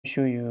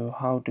show you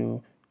how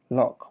to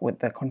log with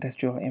the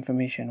contextual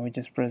information which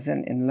is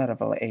present in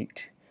Laravel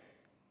 8.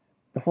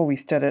 Before we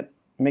start it,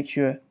 make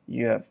sure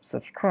you have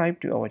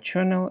subscribed to our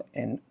channel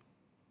and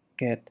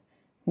get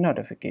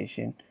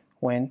notification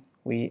when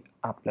we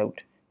upload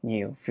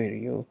new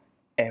video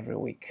every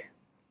week.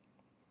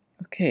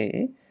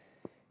 Okay,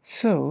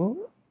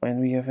 so when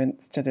we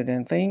haven't started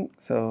anything,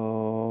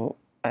 so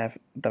I have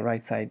the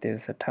right side,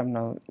 there's a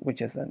terminal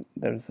which is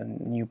there's a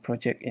new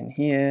project in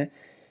here,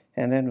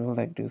 and then we would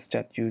like to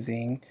start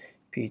using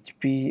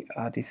PHP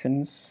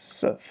artisan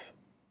serve.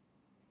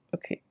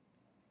 Okay,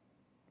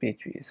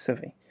 PHP is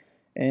serving,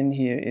 and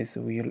here is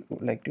we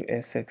would like to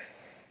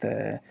access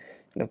the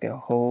local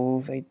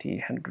host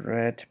 80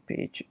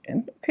 page,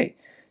 and okay,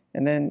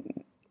 and then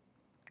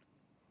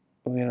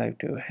we like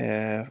to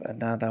have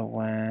another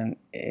one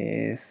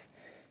is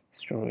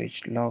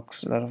storage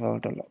logs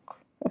laravel.log.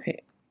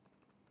 Okay,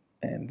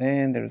 and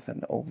then there's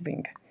an old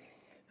link.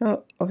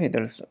 Oh, okay,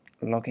 there's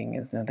logging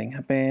is nothing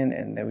happened,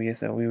 and then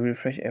we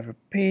refresh every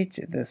page,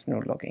 there's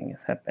no logging is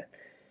happened.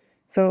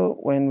 So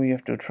when we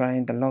have to try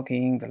the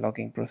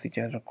logging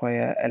procedures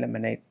require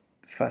eliminate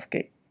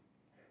fastgate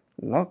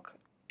log,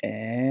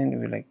 and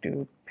we like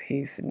to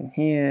paste in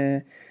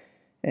here.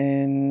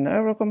 And I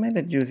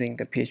recommended using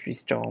the PHP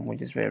Storm,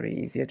 which is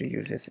very easier to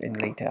use. This in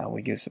later I will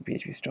use the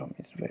PHP Storm.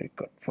 It's very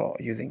good for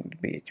using the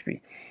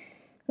PHP.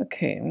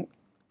 Okay,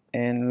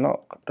 and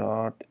log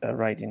dot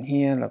right in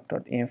here,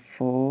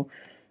 log.info.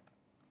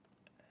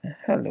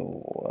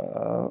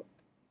 Hello,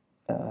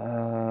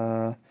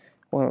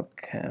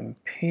 welcome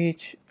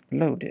page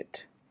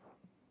loaded.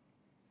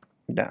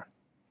 Done.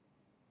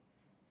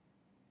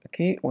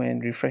 Okay, when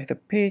refresh the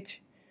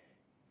page,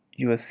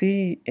 you will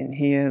see in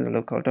here the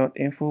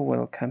local.info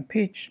welcome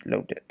page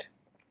loaded.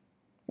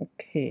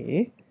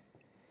 Okay,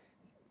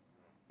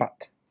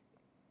 but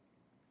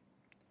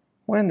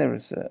when there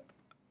is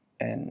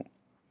an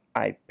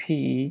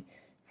IP,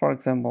 for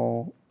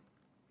example,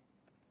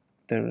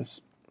 there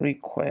is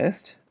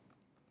request,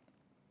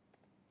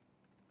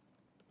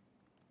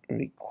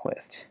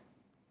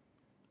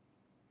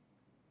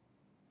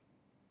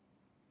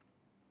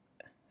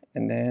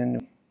 and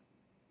then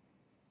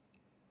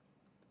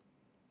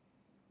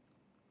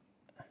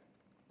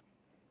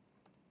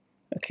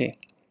okay,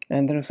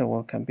 and there is a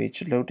welcome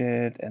page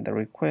loaded, and the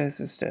request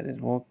is that is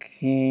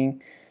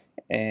working,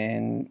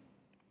 and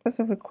as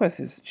the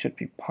request should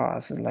be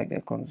passed like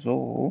a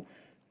console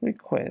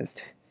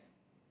request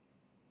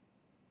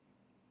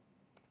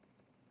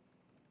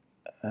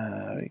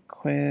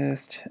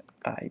request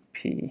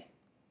IP,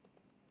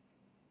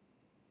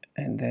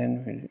 and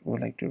then we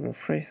would like to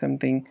refresh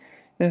something.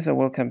 There's a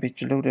welcome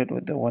page loaded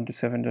with the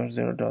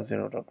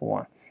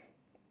 127.0.0.1.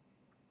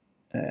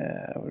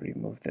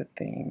 Remove that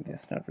thing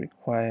that's not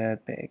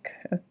required back.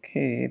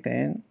 Okay,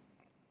 then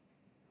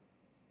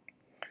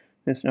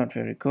it's not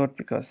very good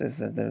because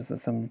there's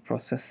some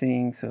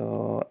processing.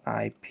 So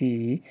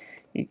IP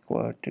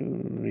equal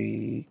to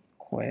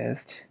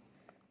request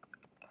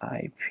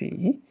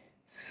IP.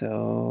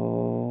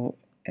 So,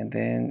 and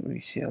then we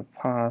shall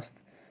pass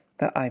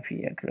the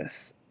IP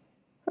address.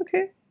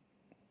 Okay,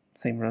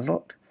 same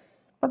result,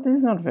 but this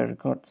is not very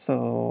good,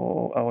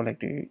 so I would like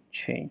to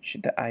change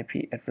the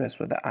IP address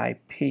with the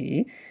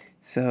IP.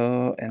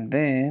 So, and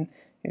then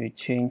we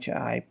change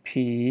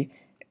IP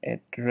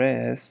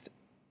address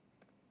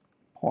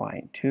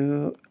point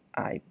to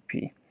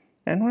IP,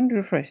 and when we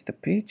refresh the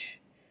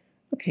page,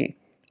 okay,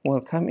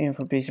 welcome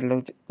info page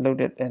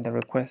loaded, and the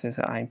request is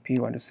IP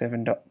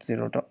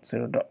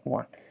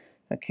 127.0.0.1.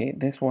 Okay,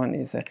 this one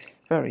is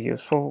very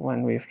useful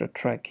when we have to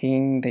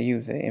tracking the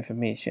user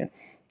information.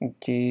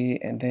 Okay,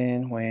 and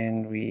then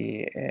when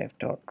we have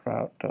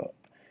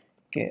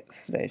 .route.get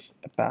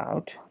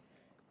 /about,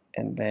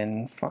 and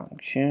then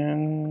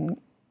function,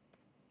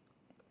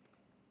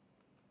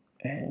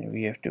 and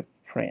we have to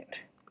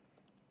print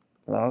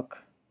log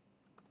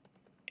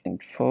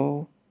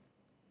info.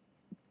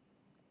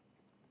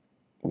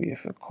 We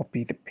have to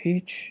copy the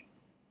page,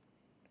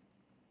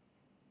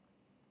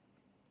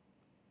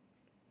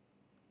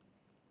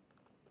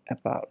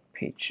 about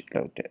page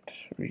loaded,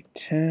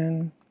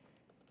 return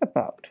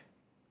about.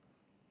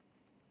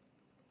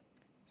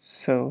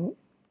 So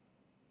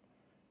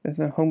there's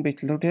a home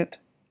page loaded,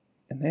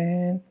 and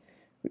then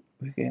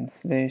we can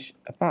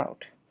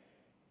 /about,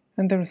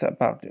 and there is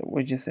about,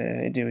 which is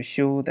it will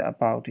show the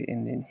about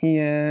in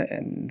here,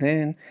 and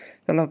then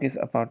the log is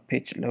about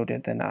page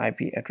loaded, and the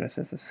IP address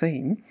is the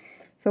same,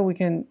 so we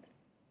can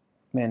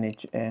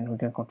manage and we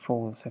can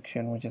control the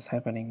section which is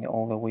happening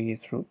all the way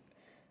through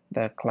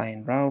the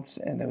client routes,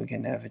 and then we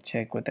can have a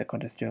check with the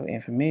contextual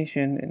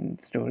information and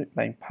store it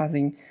by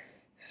parsing,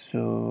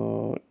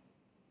 so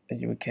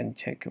we can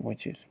check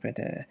which is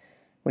better,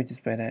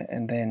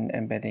 and then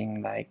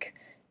embedding like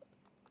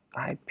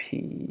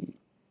IP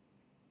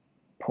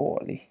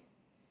poorly.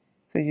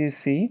 So you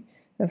see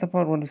that's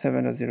about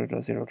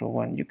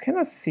 127.0.0.1. You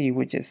cannot see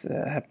which is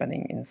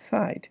happening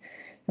inside,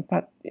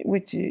 but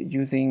which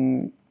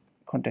using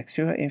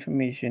contextual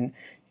information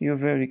you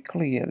very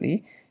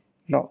clearly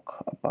log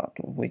about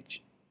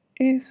which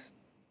is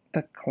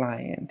the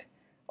client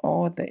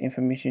or the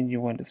information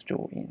you want to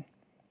store in.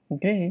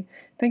 Okay,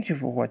 thank you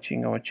for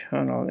watching our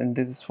channel, and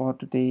this is for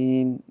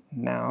today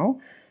now,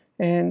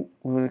 and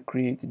we'll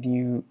create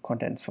new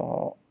content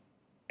for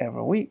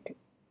every week.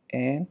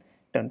 And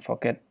don't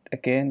forget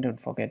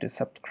to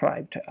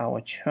subscribe to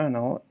our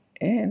channel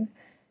and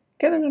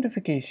get a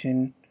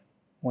notification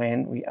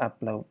when we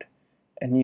upload